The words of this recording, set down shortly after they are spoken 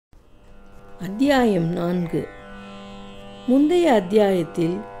அத்தியாயம் 4. முந்தைய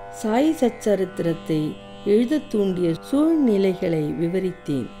அத்தியாயத்தில் சாய் சச்சரித்திரத்தை எழுதத் தூண்டிய சூழ்நிலைகளை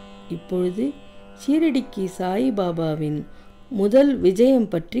விவரித்தேன். இப்பொழுது ஷீரடிக்கு சாயிபாபாவின் முதல் விஜயம்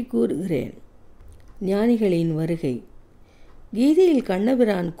பற்றி கூறுகிறேன். ஞானிகளின் வருகை. கீதையில்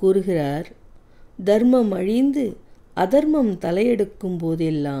கண்ணபிரான் கூறுகிறார், தர்மம் அழிந்து அதர்மம் தலையெடுக்கும்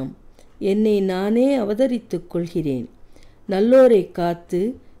போதெல்லாம் என்னை நானே அவதரித்துக் கொள்கிறேன். நல்லோரை காத்து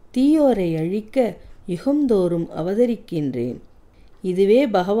தீயோரை அழிக்க யுகந்தோறும் அவதரிக்கின்றேன். இதுவே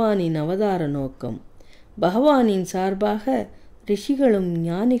பகவானின் அவதார நோக்கம். பகவானின் சார்பாக ரிஷிகளும்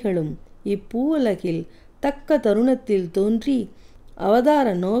ஞானிகளும் இப்பூவுலகில் தக்க தருணத்தில் தோன்றி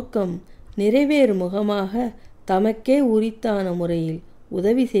அவதார நோக்கம் நிறைவேறும் முகமாக தமக்கே உரித்தான முறையில்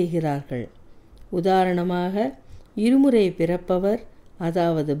உதவி செய்கிறார்கள். உதாரணமாக, இருமுறை பிறப்பவர்,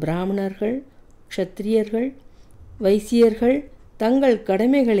 அதாவது பிராமணர்கள், க்ஷத்திரியர்கள், வைசியர்கள் தங்கள்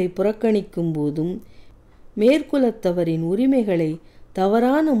கடமைகளை புறக்கணிக்கும் போதும், மேற்குலத்தவரின் உரிமைகளை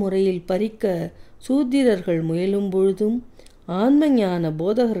தவறான முறையில் பறிக்க சூத்திரர்கள் முயலும் பொழுதும், ஆன்மஞான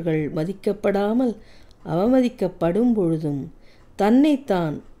போதகர்கள் மதிக்கப்படாமல் அவமதிக்கப்படும் பொழுதும்,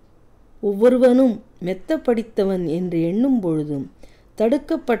 தன்னைத்தான் ஒவ்வொருவனும் மெத்த படித்தவன் என்று எண்ணும் பொழுதும்,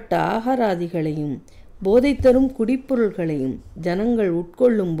 தடுக்கப்பட்ட ஆகாராதிகளையும் போதை தரும் குடிப்பொருள்களையும் ஜனங்கள்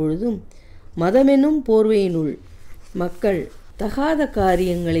உட்கொள்ளும் பொழுதும், மதமெனும் போர்வையினுள் மக்கள் தகாத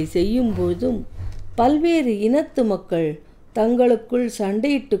காரியங்களை செய்யும் பொழுதும், பல்வேறு இனத்து மக்கள் தங்களுக்குள்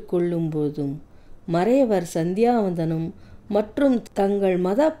சண்டையிட்டு கொள்ளும் போதும், மறையவர் சந்தியாவந்தனம் மற்றும் தங்கள்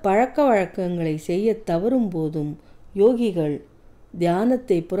மத பழக்க வழக்கங்களை செய்ய தவறும் போதும், யோகிகள்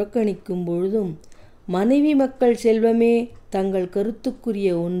தியானத்தை புறக்கணிக்கும் பொழுதும், மனைவி மக்கள் செல்வமே தங்கள்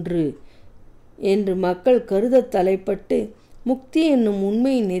கருத்துக்குரிய ஒன்று என்று மக்கள் கருத தலைப்பட்டு முக்தி என்னும்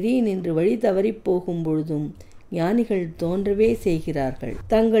உண்மை நெறி நின்று வழி தவறி போகும் பொழுதும் ஞானிகள் தோன்றவே செய்கிறார்கள்.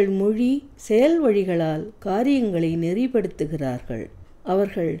 தங்கள் மொழி செயல் வழிகளால் காரியங்களை நெறிப்படுத்துகிறார்கள்.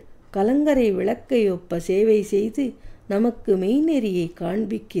 அவர்கள் கலங்கரை விளக்கையொப்ப சேவை செய்து நமக்கு மெய்நெறியை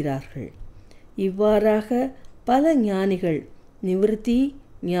காண்பிக்கிறார்கள். இவ்வாறாக பல ஞானிகள் நிவிருத்தி,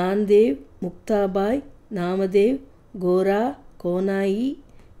 ஞான்தேவ், முக்தாபாய், நாமதேவ், கோரா, கோனாயி,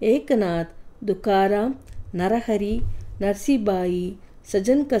 ஏகநாத், துக்காராம், நரஹரி, நர்சிபாயி,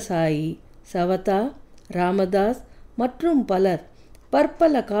 சஜன்கசாயி, சவதா, ராமதாஸ் மற்றும் பலர்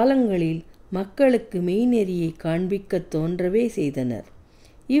பற்பல காலங்களில் மக்களுக்கு மெய்நெறியை காண்பிக்க தோன்றவே செய்தனர்.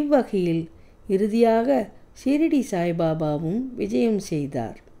 இவ்வகையில் இறுதியாக ஷீரடி சாய்பாபாவும் விஜயம்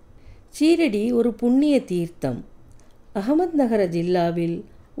செய்தார். ஷீரடி ஒரு புண்ணிய தீர்த்தம். அகமத் நகர ஜில்லாவில்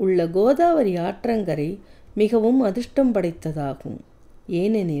உள்ள கோதாவரி ஆற்றங்கரை மிகவும் அதிர்ஷ்டம் படைத்ததாகும்.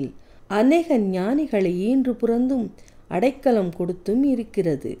 ஏனெனில் அநேக ஞானிகளை ஈன்று புரந்தும் அடைக்கலம் கொடுத்தும்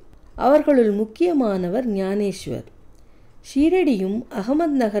இருக்கிறது. அவர்களுள் முக்கியமானவர் ஞானேஸ்வர். ஷீரடியும்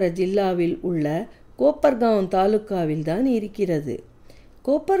அகமத் நகர ஜில்லாவில் உள்ள கோப்பர்காம் தாலுக்காவில் தான் இருக்கிறது.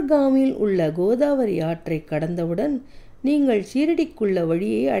 கோப்பர்காமில் உள்ள கோதாவரி ஆற்றை கடந்தவுடன் நீங்கள் ஷீரடிக்குள்ள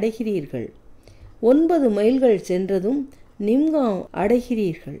வழியை அடைகிறீர்கள். 9 மைல்கள் சென்றதும் நிம்காம்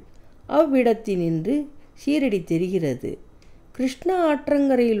அடைகிறீர்கள். அவ்விடத்தினின்று ஷீரடி தெரிகிறது. கிருஷ்ணா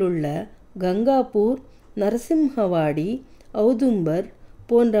ஆற்றங்கரையில் உள்ள கங்காபூர், நரசிம்ஹவாடி, ஔதும்பர்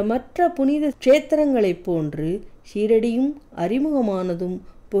போன்ற மற்ற புனித க்ஷேத்திரங்களைப் போன்று ஷீரடியும் அறிமுகமானதும்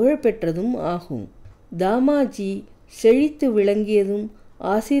புகழ்பெற்றதும் ஆகும். தாமாஜி செழித்து விளங்கியதும்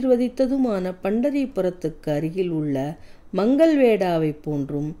ஆசீர்வதித்ததுமான பண்டரிபுரத்துக்கு அருகில் உள்ள மங்கள்வேடாவை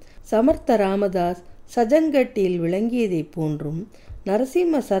போன்றும், சமர்த்த ராமதாஸ் சஜன்கட்டில் விளங்கியதைப் போன்றும்,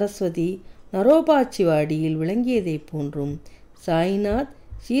 நரசிம்ம சரஸ்வதி நரோபாச்சிவாடியில் விளங்கியதைப் போன்றும் சாய்நாத்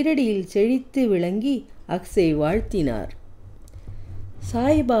ஷீரடியில் செழித்து விளங்கி அக்ஸை வாழ்த்தினார்.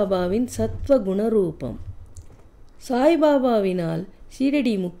 சாய்பாபாவின் சத்வ குணரூபம். சாய்பாபாவினால்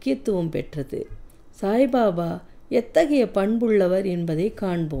ஷீரடி முக்கியத்துவம் பெற்றது. சாய்பாபா எத்தகைய பண்புள்ளவர் என்பதை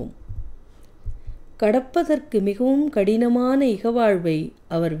காண்போம். கடப்பதற்கு மிகவும் கடினமான இகவாழ்வை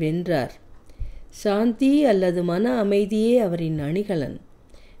அவர் வென்றார். சாந்தி அல்லது மன அமைதியே அவரின் அணிகலன்,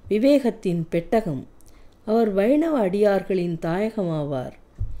 விவேகத்தின் பெட்டகம். அவர் வைணவ அடியார்களின் தாயகமாவார்.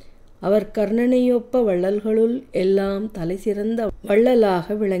 அவர் கர்ணனையொப்ப வள்ளல்களுள் எல்லாம் தலை சிறந்த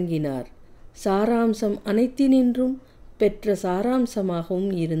வள்ளலாக விளங்கினார். சாராம்சம் அனைத்தினின்றும் பெற்ற சாராம்சமாகவும்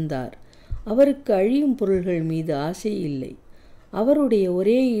இருந்தார். அவருக்கு அழியும் பொருள்கள் மீது ஆசை இல்லை. அவருடைய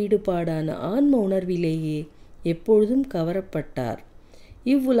ஒரே ஈடுபாடான ஆன்ம உணர்விலேயே எப்பொழுதும் கவரப்பட்டார்.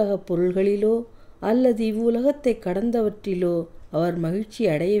 இவ்வுலக பொருள்களிலோ அல்லது இவ்வுலகத்தை கடந்தவற்றிலோ அவர் மகிழ்ச்சி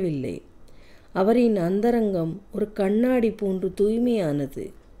அடையவில்லை. அவரின் அந்தரங்கம் ஒரு கண்ணாடி போன்று தூய்மையானது.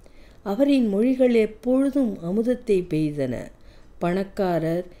 அவரின் மொழிகள் எப்பொழுதும் அமுதத்தை பெய்தன.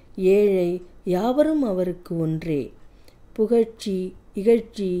 பணக்காரர், ஏழை யாவரும் அவருக்கு ஒன்றே. புகழ்ச்சி,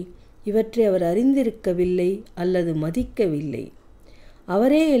 இகழ்ச்சி இவற்றை அவர் அறிந்திருக்கவில்லை அல்லது மதிக்கவில்லை.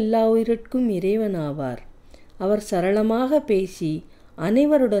 அவரே எல்லா உயிர்க்கும் இறைவனாவார். அவர் சரளமாக பேசி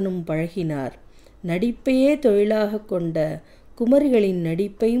அனைவருடனும் பழகினார். நடிப்பையே தொழிலாக கொண்ட குமரிகளின்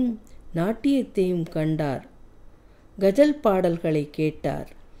நடிப்பையும் நாட்டியத்தையும் கண்டார். கஜல் பாடல்களை கேட்டார்.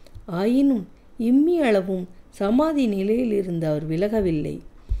 ஆயினும் இம்மி அளவும் சமாதி நிலையில் இருந்து அவர் விலகவில்லை.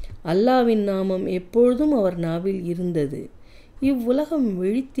 அல்லாவின் நாமம் எப்பொழுதும் அவர் நாவில் இருந்தது. இவ்வுலகம்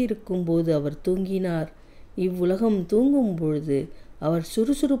விழித்திருக்கும் போது அவர் தூங்கினார். இவ்வுலகம் தூங்கும் பொழுது அவர்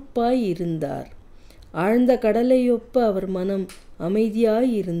சுறுசுறுப்பாய் இருந்தார். ஆழ்ந்த கடலையொப்ப அவர் மனம் அமைதியாய்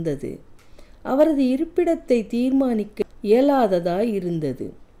இருந்தது. அவரது இருப்பிடத்தை தீர்மானிக்க இயலாததாய் இருந்தது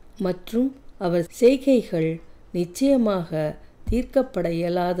மற்றும் அவர் செய்கைகள் நிச்சயமாக தீர்க்கப்பட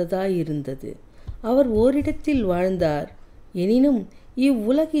இயலாததாய் இருந்தது. அவர் ஓரிடத்தில் வாழ்ந்தார். எனினும்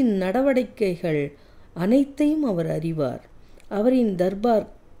இவ்வுலகின் நடவடிக்கைகள் அனைத்தையும் அவர் அறிவார். அவரின் தர்பார்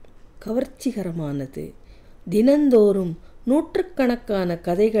கவர்ச்சிகரமானது. தினந்தோறும் நூற்றுக்கணக்கான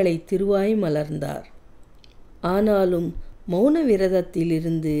கதைகளை திருவாய் மலர்ந்தார். ஆனாலும் மௌன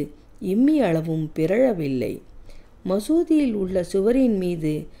விரதத்திலிருந்து இம்மி அளவும் பிறழவில்லை. மசூதியில் உள்ள சுவரின்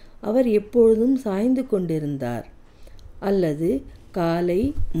மீது அவர் எப்பொழுதும் சாய்ந்து கொண்டிருந்தார். அல்லது காலை,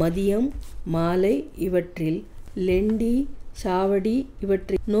 மதியம், மாலை இவற்றில் லெண்டி, சாவடி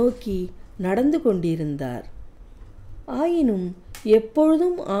இவற்றை நோக்கி நடந்து கொண்டிருந்தார். ஆயினும்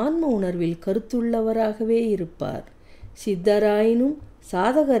எப்பொழுதும் ஆன்ம உணர்வில் கருத்துள்ளவராகவே இருப்பார். சித்தராயினும்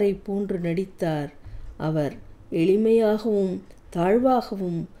சாதகரை போன்று நடித்தார். அவர் எளிமையாகவும்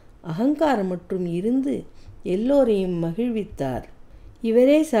தாழ்வாகவும் அகங்காரமற்றும் இருந்து எல்லோரையும் மகிழ்வித்தார்.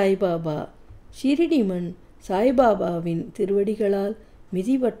 இவரே சாய்பாபா. ஷிரடி மண் சாய்பாபாவின் திருவடிகளால்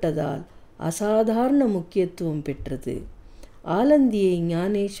மிதிப்பட்டதால் அசாதாரண முக்கியத்துவம் பெற்றது. ஆலந்தியை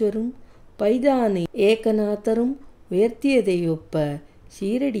ஞானேஸ்வரும் பைதானை ஏகநாதரும் உயர்த்தியதை ஒப்ப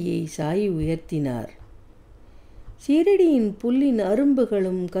ஷீரடியை சாய் உயர்த்தினார். ஷீரடியின் புல்லின்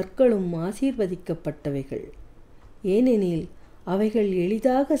அரும்புகளும் கற்களும் ஆசீர்வதிக்கப்பட்டவைகள். ஏனெனில் அவைகள்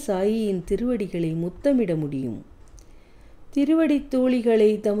எளிதாக சாயியின் திருவடிகளை முத்தமிட முடியும். திருவடி தோழிகளை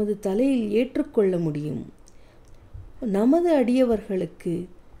தமது தலையில் ஏற்றுக்கொள்ள முடியும். நமது அடியவர்களுக்கு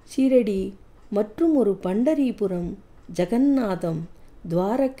ஷீரடி மற்றும் ஒரு பண்டரிபுரம், ஜெகந்நாதம்,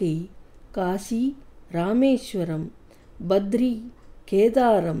 துவாரகை, காசி, ராமேஸ்வரம், பத்ரி,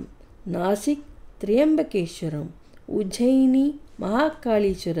 கேதாரம், நாசிக், திரியம்பகேஸ்வரம், உஜ்ஜயினி,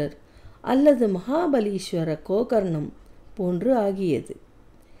 மகாகாளீஸ்வரர் அல்லது மகாபலீஸ்வர கோகர்ணம் போன்று ஆகியது.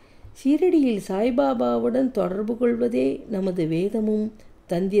 ஷீரடியில் சாய்பாபாவுடன் தொடர்பு கொள்வதே நமது வேதமும்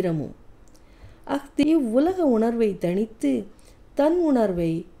தந்திரமும். இவ்வுலக உணர்வை தணித்து தன்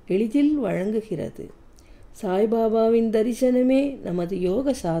உணர்வை எளிதில் வழங்குகிறது. சாய்பாபாவின் தரிசனமே நமது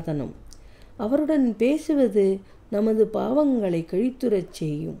யோக சாதனம். அவருடன் பேசுவது நமது பாவங்களை கழித்துறச்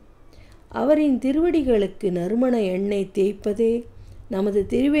செய்யும். அவரின் திருவடிகளுக்கு நறுமண எண்ணெய் தேய்ப்பதே நமது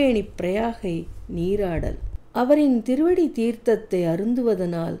திருவேணி பிரயாகை நீராடல். அவரின் திருவடி தீர்த்தத்தை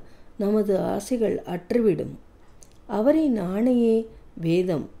அருந்துவதனால் நமது ஆசைகள் அற்றுவிடும். அவரின் ஆணையே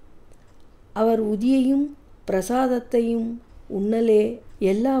வேதம். அவர் உதியையும் பிரசாதத்தையும் உண்ணலே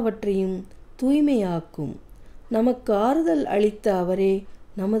எல்லாவற்றையும் தூய்மையாக்கும். நமக்கு ஆறுதல் அளித்த அவரே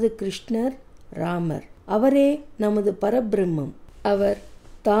நமது கிருஷ்ணர், ராமர். அவரே நமது பரபிரம்மம். அவர்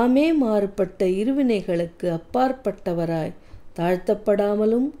தாமே மாறுபட்ட இருவினைகளுக்கு அப்பாற்பட்டவராய்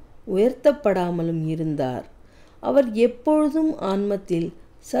தாழ்த்தப்படாமலும் உயர்த்தப்படாமலும் இருந்தார். அவர் எப்பொழுதும் ஆன்மத்தில்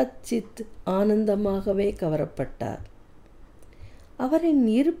சத் சித் ஆனந்தமாகவே கவரப்பட்டார். அவரின்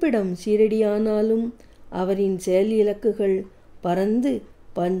இருப்பிடம் ஷீரடியானாலும் அவரின் செயல் இலக்குகள் பரந்து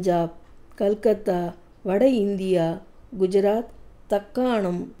பஞ்சாப், கல்கத்தா, வட இந்தியா, குஜராத்,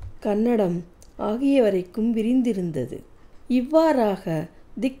 தக்காணம், கன்னடம் ஆகியவரைக்கும் விரிந்திருந்தது. இவ்வாறாக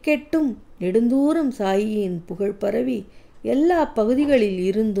திக்கெட்டும் நெடுந்தூரம் சாயியின் புகழ் பரவி எல்லா பகுதிகளில்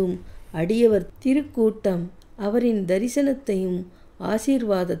இருந்தும் அடியவர் திருக்கூட்டம் அவரின் தரிசனத்தையும்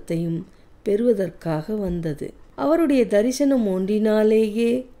ஆசீர்வாதத்தையும் பெறுவதற்காக வந்தது. அவருடைய தரிசனம்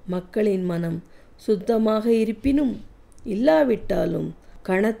ஒன்றினாலேயே மக்களின் மனம் சுத்தமாக இருப்பினும் இல்லாவிட்டாலும்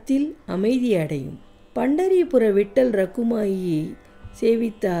கணத்தில் அமைதியடையும். பண்டரிபுர விட்டல் ரகுமாயியை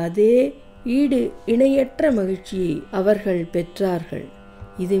சேவித்த அதே ஈடு இணையற்ற மகிழ்ச்சியை அவர்கள் பெற்றார்கள்.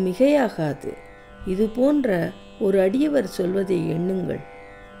 இது மிகையாகாது. இது போன்ற ஒரு அடியவர் சொல்வதை எண்ணுங்கள்.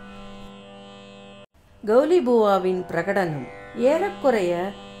 கௌலிபுவாவின் பிரகடனம். ஏறக்குறைய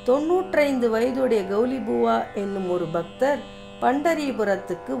 95 வயதுடைய கௌலிபுவா என்னும் ஒரு பக்தர்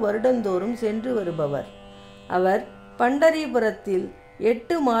பண்டரிபுரத்துக்கு வருடந்தோறும் சென்று வருபவர். அவர் பண்டரிபுரத்தில்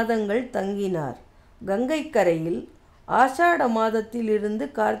 8 மாதங்கள் தங்கினார். கங்கை கரையில் ஆஷாட மாதத்திலிருந்து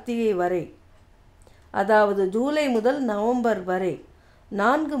கார்த்திகை வரை, அதாவது ஜூலை முதல் நவம்பர் வரை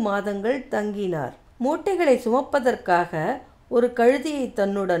 4 மாதங்கள் தங்கினார். மூட்டைகளை சுமப்பதற்காக ஒரு கழுதையை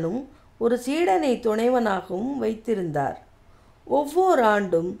தன்னுடனும் ஒரு சீடனை துணைவனாகவும் வைத்திருந்தார். ஒவ்வொரு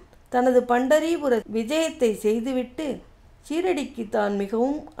ஆண்டும் தனது பண்டரீபுர விஜயத்தை செய்துவிட்டு ஷீரடிக்கு தான்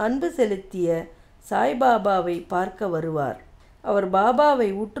மிகவும் அன்பு செலுத்திய சாய்பாபாவை பார்க்க வருவார். அவர் பாபாவை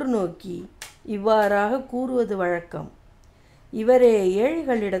உற்று நோக்கி இவ்வாறாக கூறுவது வழக்கம்: இவரே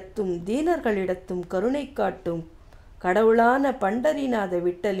ஏழைகளிடத்தும் தீனர்களிடத்தும் கருணை காட்டும் கடவுளான பண்டரிநாத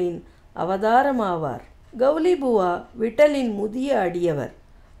விட்டலின் அவதாரமாவார். கௌலிபுவா விட்டலின் முதிய அடியவர்.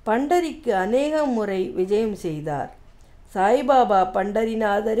 பண்டரிக்கு அநேக முறை விஜயம் செய்தார். சாய்பாபா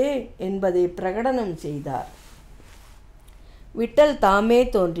பண்டரிநாதரே என்பதை பிரகடனம் செய்தார். விட்டல் தாமே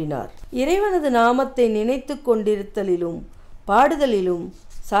தோன்றினார். இறைவனது நாமத்தை நினைத்து கொண்டிருத்தலிலும் பாடுதலிலும்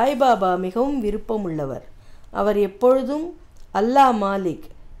சாய்பாபா மிகவும் விருப்பமுள்ளவர். அவர் எப்பொழுதும் அல்லாஹ் மாலிக்,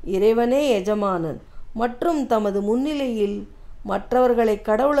 இறைவனே எஜமானன் மற்றும் தமது முன்னிலையில் மற்றவர்களை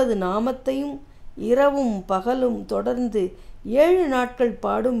கடவுளது நாமத்தையும் இரவும் பகலும் தொடர்ந்து 7 நாட்கள்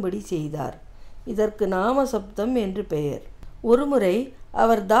பாடும்படி செய்தார். இதற்கு நாமசப்தம் என்று பெயர். ஒருமுறை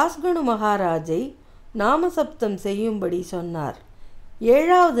அவர் தாஸ்கனு மகாராஜை நாமசப்தம் செய்யும்படி சொன்னார்.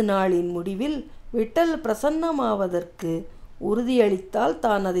 7வது நாளின் முடிவில் விட்டல் பிரசன்னமாவதற்கு உறுதியளித்தால்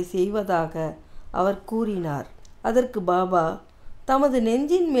தான் அதை செய்வதாக அவர் கூறினார். அதற்கு பாபா தமது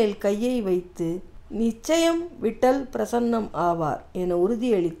நெஞ்சின் மேல் கையை வைத்து நிச்சயம் விட்டல் பிரசன்னம் ஆவார் என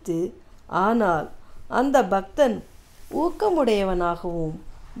உறுதியளித்து, ஆனால் அந்த பக்தன் ஊக்கமுடையவனாகவும்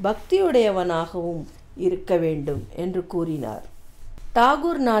பக்தியுடையவனாகவும் இருக்க வேண்டும் என்று கூறினார்.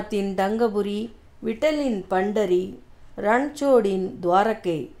 டாகூர்நாத்தின் டங்கபுரி, விட்டலின் பண்டரி, ரன்சோடின்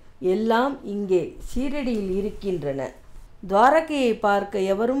துவாரகை எல்லாம் இங்கே ஷீரடியில் இருக்கின்றன. துவாரகையை பார்க்க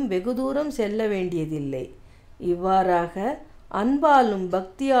எவரும் வெகு தூரம் செல்ல வேண்டியதில்லை. இவ்வாறாக அன்பாலும்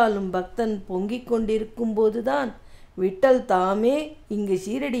பக்தியாலும் பக்தன் பொங்கிக் கொண்டிருக்கும் போதுதான் விட்டல் தாமே இங்கு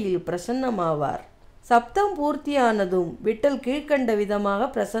ஷீரடியில் பிரசன்னமாவார். சப்தம் பூர்த்தியானதும் விட்டல் கீழ்கண்ட விதமாக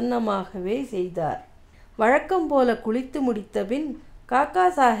பிரசன்னமாகவே செய்தார். வழக்கம் போல குளித்து முடித்தபின் காக்கா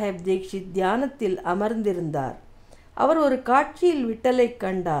சாஹேப் தீக்ஷித் தியானத்தில் அமர்ந்திருந்தார். அவர் ஒரு காட்சியில் விட்டலை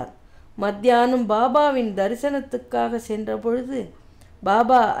கண்டார். மத்தியானம் பாபாவின் தரிசனத்துக்காக சென்ற பொழுது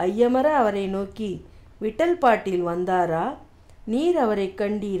பாபா ஐயமர அவரை நோக்கி, விட்டல் பாட்டில் வந்தாரா? நீர் அவரை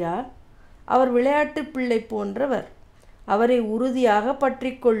கண்டீரா? அவர் விளையாட்டு பிள்ளை போன்றவர். அவரை உறுதியாக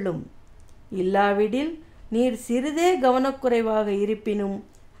பற்றி கொள்ளும். இல்லாவிடில் நீர் சிறிதே கவனக்குறைவாக இருப்பினும்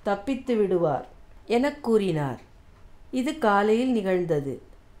தப்பித்து விடுவார் என கூறினார். இது காலையில் நிகழ்ந்தது.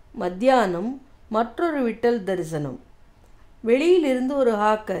 மத்தியானம் மற்றொரு விட்டல் தரிசனம். வெளியிலிருந்து ஒரு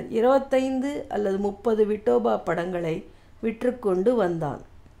ஹாக்கர் 25 அல்லது 30 விட்டோபா படங்களை விற்றுக்கொண்டு வந்தான்.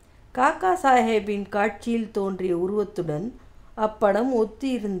 காக்கா சாஹேபின் காட்சியில் தோன்றிய உருவத்துடன் அப்படம் ஒத்து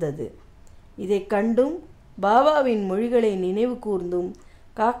இருந்தது. இதை கண்டும் பாபாவின் மொழிகளை நினைவு கூர்ந்தும்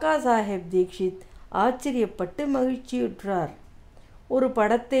காக்கா சாஹேப் தீக்ஷித் ஆச்சரியப்பட்டு மகிழ்ச்சியுற்றார். ஒரு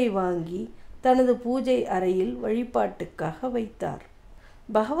படத்தை வாங்கி தனது பூஜை அறையில் வழிபாட்டுக்காக வைத்தார்.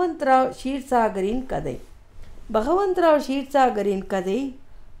 பகவந்த்ராவ் ஷீர்சாகரின் கதை. பகவந்த்ராவ் ஷீர்சாகரின் கதை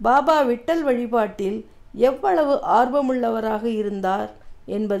பாபா விட்டல் வழிபாட்டில் எவ்வளவு ஆர்வமுள்ளவராக இருந்தார்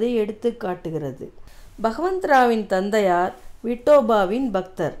என்பதை எடுத்து காட்டுகிறது. பகவந்த்ராவின் தந்தையார் விட்டோபாவின்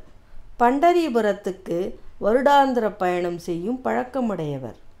பக்தர். பண்டரிபுரத்துக்கு வருடாந்திர பயணம் செய்யும்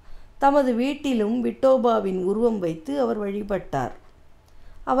பழக்கமுடையவர். தமது வீட்டிலும் விட்டோபாவின் உருவம் வைத்து அவர் வழிபட்டார்.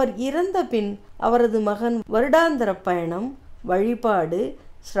 அவர் இறந்த பின் அவரது மகன் வருடாந்திர பயணம், வழிபாடு,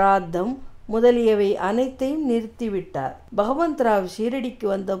 ஸ்ராத்தம் முதலியவை அனைத்தையும் நிறுத்திவிட்டார். பகவந்த்ராவ் ஷீரடிக்கு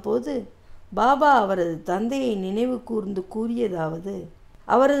வந்தபோது பாபா அவரது தந்தையை நினைவு கூர்ந்து கூறியதாவது: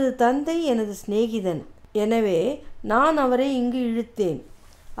 அவரது தந்தை எனது சிநேகிதன், எனவே நான் அவரை இங்கு இழுத்தேன்.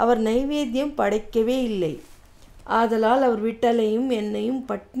 அவர் நைவேத்தியம் படைக்கவே இல்லை. ஆதலால் அவர் விட்டலையும் என்னையும்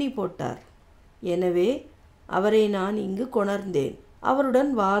பட்னி போட்டார். எனவே அவரை நான் இங்கு கொணர்ந்தேன்.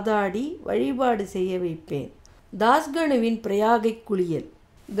 அவருடன் வாதாடி வழிபாடு செய்ய வைப்பேன். தாஸ்கனுவின் பிரயாகை குளியல்.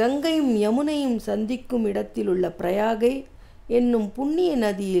 கங்கையும் யமுனையும் சந்திக்கும் இடத்திலுள்ள பிரயாகை என்னும் புண்ணிய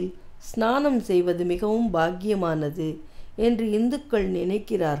நதியில் ஸ்நானம் செய்வது மிகவும் பாக்கியமானது என்று இந்துக்கள்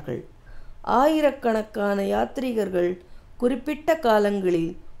நினைக்கிறார்கள். ஆயிரக்கணக்கான யாத்ரீகர்கள் குறிப்பிட்ட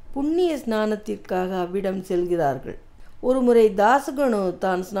காலங்களில் புண்ணிய ஸ்நானத்திற்காக அவ்விடம் செல்கிறார்கள். ஒருமுறை தாசகனு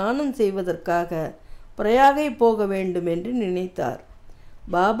தான் ஸ்நானம் செய்வதற்காக பிரயாகை போக வேண்டும் என்று நினைத்தார்.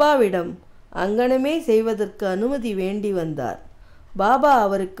 பாபாவிடம் அங்கனமே செய்வதற்கு அனுமதி வேண்டி வந்தார். பாபா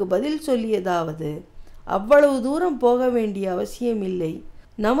அவருக்கு பதில் சொல்லியதாவது: அவ்வளவு தூரம் போக வேண்டிய அவசியமில்லை.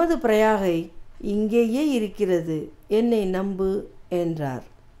 நமது பிரயாகை இங்கேயே இருக்கிறது, என்னை நம்பு என்றார்.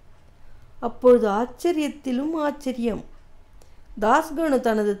 அப்பொழுது ஆச்சரியத்திலும் ஆச்சரியம். தாஸ்கனு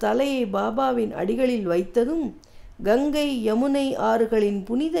தனது தலையை பாபாவின் அடிகளில் வைத்ததும் கங்கை யமுனை ஆறுகளின்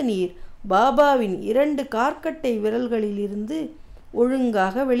புனித நீர் பாபாவின் 2 கார்க்கட்டை விரல்களிலிருந்து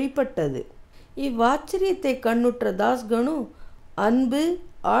ஒழுங்காக வெளிப்பட்டது. இவ்வாச்சரியத்தை கண்ணுற்ற தாஸ்கனு அன்பு,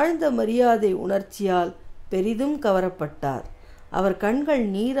 ஆழ்ந்த மரியாதை உணர்ச்சியால் பெரிதும் கவரப்பட்டார். அவர் கண்கள்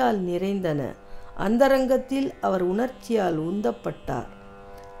நீரால் நிறைந்தன. அந்தரங்கத்தில் அவர் உணர்ச்சியால் உந்தப்பட்டார்.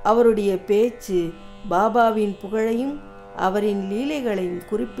 அவருடைய பேச்சு பாபாவின் புகழையும் அவரின் லீலைகளையும்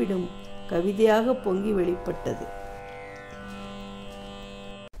குறிப்பிடும் கவிதையாக பொங்கி வெளிப்பட்டது.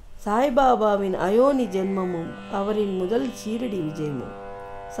 சாய்பாபாவின் அயோனி ஜென்மமும் அவரின் முதல் ஷீரடி விஜயமும்.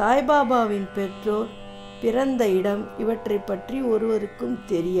 சாய்பாபாவின் பெற்றோர், பிறந்த இடம் இவற்றை பற்றி ஒருவருக்கும்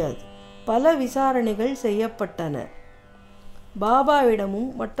தெரியாது. பல விசாரணைகள் செய்யப்பட்டன. பாபாவிடமும்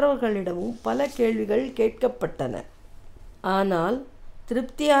மற்றவர்களிடமும் பல கேள்விகள் கேட்கப்பட்டன. ஆனால்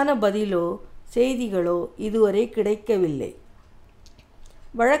திருப்தியான பதிலோ செய்திகளோ இதுவரை கிடைக்கவில்லை.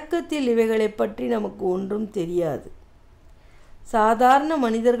 வழக்கத்தில் இவைகளை பற்றி நமக்கு ஒன்றும் தெரியாது. சாதாரண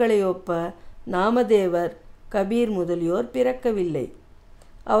மனிதர்களை ஒப்ப நாமதேவர், கபீர் முதலியோர் பிறக்கவில்லை.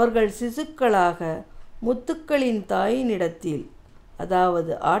 அவர்கள் சிசுக்களாக முத்துக்களின் தாயினிடத்தில்,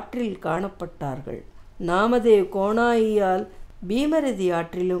 அதாவது ஆற்றில் காணப்பட்டார்கள். நாமதேவ் கோணாயியால் பீமரதி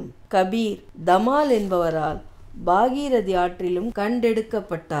ஆற்றிலும், கபீர் தமால் என்பவரால் பாகீரதி ஆற்றிலும்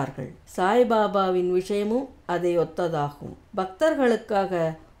கண்டெடுக்கப்பட்டார்கள். சாய்பாபாவின் விஷயமும் அதை ஒத்ததாகும். பக்தர்களுக்காக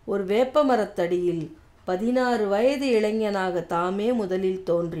ஒரு வேப்பமரத்தடியில் 16 வயது இளைஞனாக தாமே முதலில்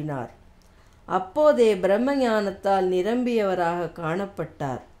தோன்றினார். அப்போதே பிரம்ம ஞானத்தால் நிரம்பியவராக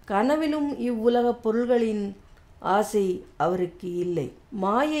காணப்பட்டார். கனவிலும் இவ்வுலக பொருள்களின் ஆசை அவருக்கு இல்லை.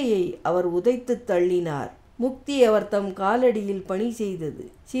 மாயையை அவர் உதைத்து தள்ளினார். முக்தி அவர் தம் காலடியில் பணி செய்தது.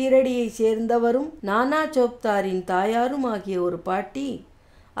 சீரடியை சேர்ந்தவரும் நானா சோப்தாரின் தாயாரும் ஆகிய ஒரு பாட்டி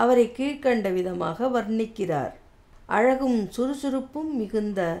அவரை கீழ்கண்ட விதமாக வர்ணிக்கிறார். அழகும் சுறுசுறுப்பும்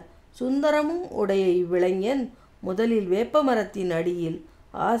மிகுந்த சுந்தரமும் உடைய இவ்விளைஞன் முதலில் வேப்பமரத்தின் அடியில்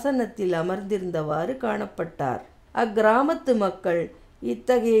ஆசனத்தில் அமர்ந்திருந்தவாறு காணப்பட்டார். அக்கிராமத்து மக்கள்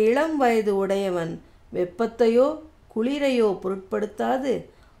இத்தகைய இளம் வயது உடையவன் வெப்பத்தையோ குளிரையோ பொருட்படுத்தாது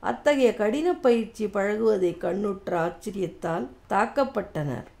அத்தகைய கடின பயிற்சி பழகுவதை கண்ணுற்ற ஆச்சரியத்தால்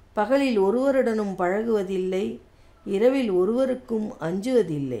தாக்கப்பட்டனர். பகலில் ஒருவருடனும் பழகுவதில்லை, இரவில் ஒருவருக்கும்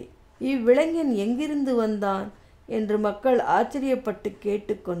அஞ்சுவதில்லை. இவ்விளைஞன் எங்கிருந்து வந்தான் என்று மக்கள் ஆச்சரியப்பட்டு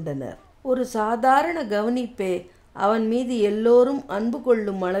கேட்டுக்கொண்டனர். ஒரு சாதாரண கவனிப்பே அவன் மீது எல்லோரும் அன்பு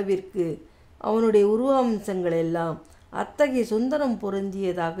கொள்ளும் அளவிற்கு அவனுடைய உருவம்சங்கள் எல்லாம் அத்தகைய சுந்தரம்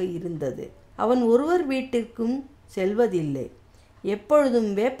பொருந்தியதாக இருந்தது. அவன் ஒருவர் வீட்டிற்கும் செல்வதில்லை. எப்பொழுதும்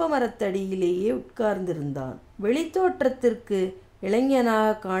வேப்பமரத்தடியிலேயே உட்கார்ந்திருந்தான். வெளித்தோற்றத்திற்கு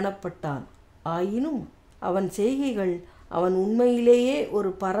இளைஞனாக காணப்பட்டான். ஆயினும் அவன் செய்கைகள் அவன் உண்மையிலேயே ஒரு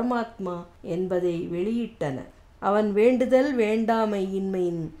பரமாத்மா என்பதை வெளியிட்டன. அவன் வேண்டுதல் வேண்டாமை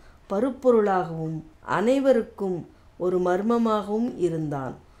இன்மையின் பருப்பொருளாகவும் அனைவருக்கும் ஒரு மர்மமாகவும்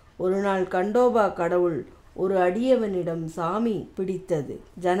இருந்தான். ஒரு நாள் கண்டோபா கடவுள் ஒரு அடியவனிடம் சாமி பிடித்தது.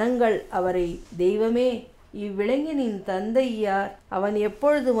 ஜனங்கள் அவரை, தெய்வமே, இவ்விளைஞனின் தந்தை யார், அவன்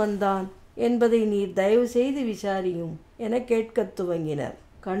எப்பொழுது வந்தான் என்பதை நீர் தயவு செய்து விசாரியும் என கேட்கத் துவங்கினர்.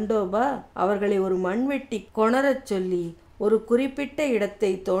 கண்டோபா அவர்களை ஒரு மண்வெட்டி கொணரச் சொல்லி ஒரு குறிப்பிட்ட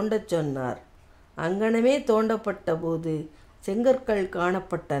இடத்தை தோண்டச் சொன்னார். அங்கனமே தோண்டப்பட்ட போது செங்கற்கள்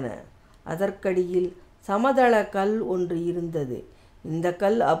காணப்பட்டன. அதற்கடியில் சமதள கல் ஒன்று இருந்தது. இந்த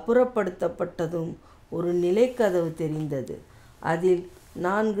கல் அப்புறப்படுத்தப்பட்டதும் ஒரு நிலைக்கதவு தெரிந்தது. அதில்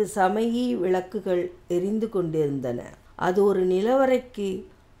 4 சமயி விளக்குகள் எரிந்து கொண்டிருந்தன. அது ஒரு நிலவறைக்கு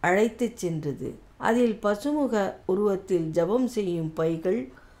அழைத்து சென்றது. அதில் பசுமுக உருவத்தில் ஜபம் செய்யும் பைகள்,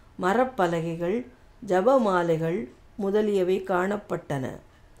 மரப்பலகைகள், ஜப மாலைகள் முதலியவை காணப்பட்டன.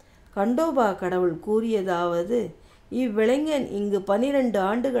 கண்டோபா கடவுள் கூறியதாவது, இவ்விளைஞன் இங்கு 12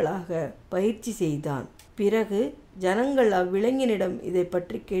 ஆண்டுகளாக பயிற்சி செய்தான். பிறகு ஜனங்கள் அவ்விளைஞனிடம் இதை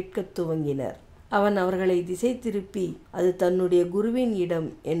பற்றி கேட்கத் துவங்கினர். அவன் அவர்களை திசை திருப்பி அது தன்னுடைய குருவின் இடம்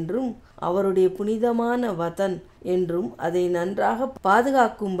என்றும் அவருடைய புனிதமான வதன் என்றும் அதை நன்றாக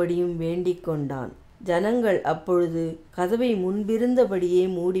பாதுகாக்கும்படியும் வேண்டிக் கொண்டான். ஜனங்கள் அப்பொழுது கதவை முன்பிருந்தபடியே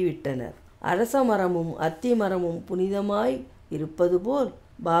மூடிவிட்டனர். அரச மரமும் அத்தி மரமும் புனிதமாய் இருப்பது போல்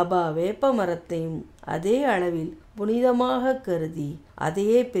பாபா வேப்ப மரத்தையும் அதே அளவில் புனிதமாக கருதி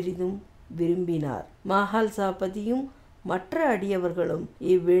அதையே பெரிதும் விரும்பினார். மாஹால் சாபதியும் மற்ற அடியவர்களும்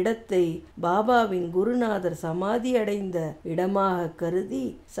இவ்விடத்தை பாபாவின் குருநாதர் சமாதி அடைந்த இடமாக கருதி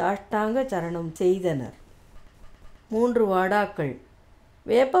சாஷ்டாங்க சரணம் செய்தனர். 3 வாடாக்கள்.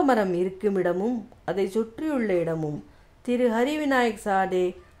 வேப்பமரம் இருக்குமிடமும் அதை சுற்றியுள்ள இடமும் திரு ஹரிவிநாயக் சாடே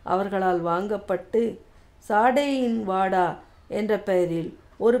அவர்களால் வாங்கப்பட்டு சாடேயின் வாடா என்ற பெயரில்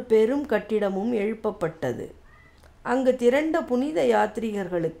ஒரு பெரும் கட்டிடமும் எழுப்பப்பட்டது. அங்கு திரண்ட புனித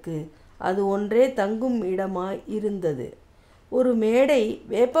யாத்ரீகர்களுக்கு அது ஒன்றே தங்கும் இடமாய் இருந்தது. ஒரு மேடை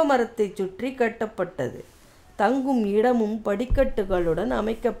வேப்பமரத்தை சுற்றி கட்டப்பட்டது. தங்கும் இடமும் படிக்கட்டுகளுடன்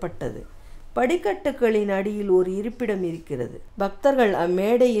அமைக்கப்பட்டது. படிக்கட்டுகளின் அடியில் ஒரு இருப்பிடம் இருக்கிறது. பக்தர்கள்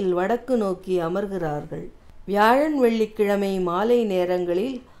அம்மேடையில் வடக்கு நோக்கி அமர்கிறார்கள். வியாழன் வெள்ளிக்கிழமை மாலை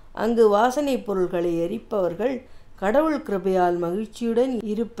நேரங்களில் அங்கு வாசனை பொருள்களை எரிப்பவர்கள் கடவுள் கிருபையால் மகிழ்ச்சியுடன்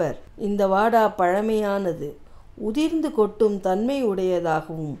இருப்பர். இந்த வாடா பழமையானது, உதிர்ந்து கொட்டும் தன்மை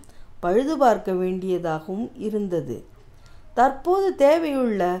உடையதாகவும் பழுது பார்க்க வேண்டியதாகவும் இருந்தது. தற்போது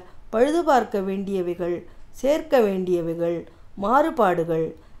தேவையுள்ள பழுது பார்க்க வேண்டியவைகள், சேர்க்க வேண்டியவைகள், மாறுபாடுகள்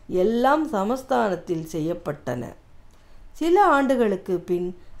எல்லாம் சமஸ்தானத்தில் செய்யப்பட்டன. சில ஆண்டுகளுக்கு பின்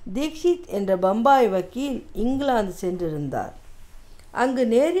தீக்ஷித் என்ற பம்பாய் வக்கீல் இங்கிலாந்து சென்றிருந்தார். அங்கு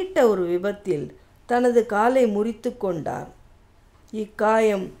நேரிட்ட ஒரு விபத்தில் தனது காலை முறித்து கொண்டார்.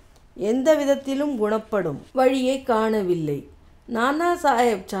 இக்காயம் எந்த விதத்திலும் குணப்படும் வழியை காணவில்லை. நானா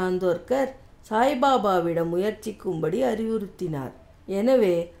சாஹேப் சாந்தோர்கர் சாய்பாபாவிடம் முயற்சிக்கும்படி அறிவுறுத்தினார்.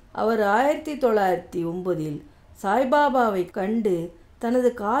 எனவே அவர் 1909 சாய்பாபாவை கண்டு தனது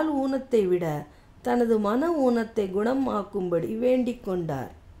கால் ஊனத்தை விட தனது மன ஊனத்தை குணமாக்கும்படி வேண்டிக்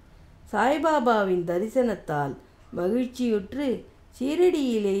கொண்டார். சாய்பாபாவின் தரிசனத்தால் மகிழ்ச்சியுற்று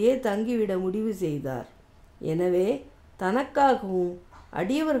சீரடியிலேயே தங்கிவிட முடிவு செய்தார். எனவே தனக்காகவும்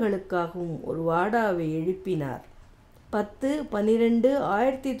அடியவர்களுக்காகவும் ஒரு வாடாவை எழுப்பினார்.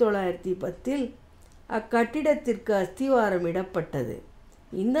 10/12/1910 அக்கட்டிடத்திற்கு அஸ்திவாரம் இடப்பட்டது.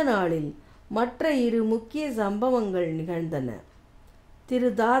 இந்த நாளில் மற்ற 2 முக்கிய சம்பவங்கள் நிகழ்ந்தன. திரு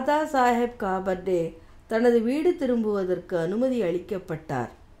தாதா சாஹேப் காபர்டே தனது வீடு திரும்புவதற்கு அனுமதி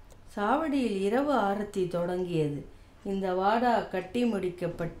அளிக்கப்பட்டார். சாவடியில் இரவு ஆரத்தி தொடங்கியது. இந்த வாடா கட்டி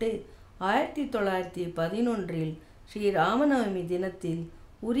முடிக்கப்பட்டு 1911 ஸ்ரீ ராமநவமி தினத்தில்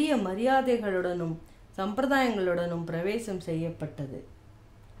உரிய மரியாதைகளுடனும் சம்பிரதாயங்களுடனும் பிரவேசம் செய்யப்பட்டது.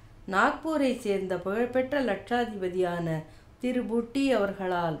 நாக்பூரை சேர்ந்த புகழ்பெற்ற லட்சாதிபதியான திரு புட்டி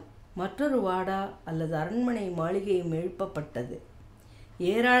அவர்களால் மற்றொரு வாடா அல்லது அரண்மனை மாளிகையும் எழுப்பப்பட்டது.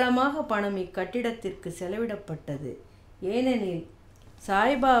 ஏராளமாக பணம் இக்கட்டிடத்திற்கு செலவிடப்பட்டது. ஏனெனில்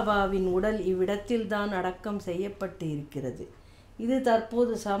சாய்பாபாவின் உடல் இவ்விடத்தில்தான் அடக்கம் செய்யப்பட்டு இருக்கிறது. இது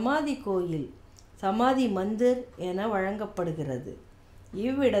தற்போது சமாதி கோயில், சமாதி மந்திர் என வழங்கப்படுகிறது.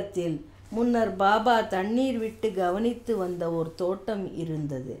 இவ்விடத்தில் முன்னர் பாபா தண்ணீர் விட்டு கவனித்து வந்த ஒரு தோட்டம்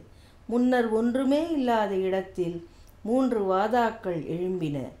இருந்தது. முன்னர் ஒன்றுமே இல்லாத இடத்தில் 3 வாதாக்கள்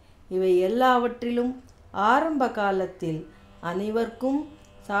எழும்பின. இவை எல்லாவற்றிலும் ஆரம்ப காலத்தில் அனைவருக்கும்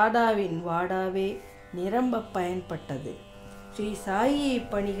சாடாவின் வாடாவே நிரம்ப பயன்பட்டது. ஸ்ரீ சாயியை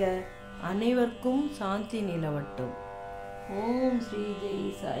பணிக, அனைவருக்கும் சாந்தி நிலவட்டும். ஓம் ஸ்ரீ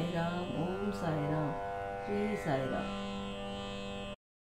ஜெய் சாய்ராம். ஓம் சாய்ராம். ஸ்ரீ சாய்ராம்.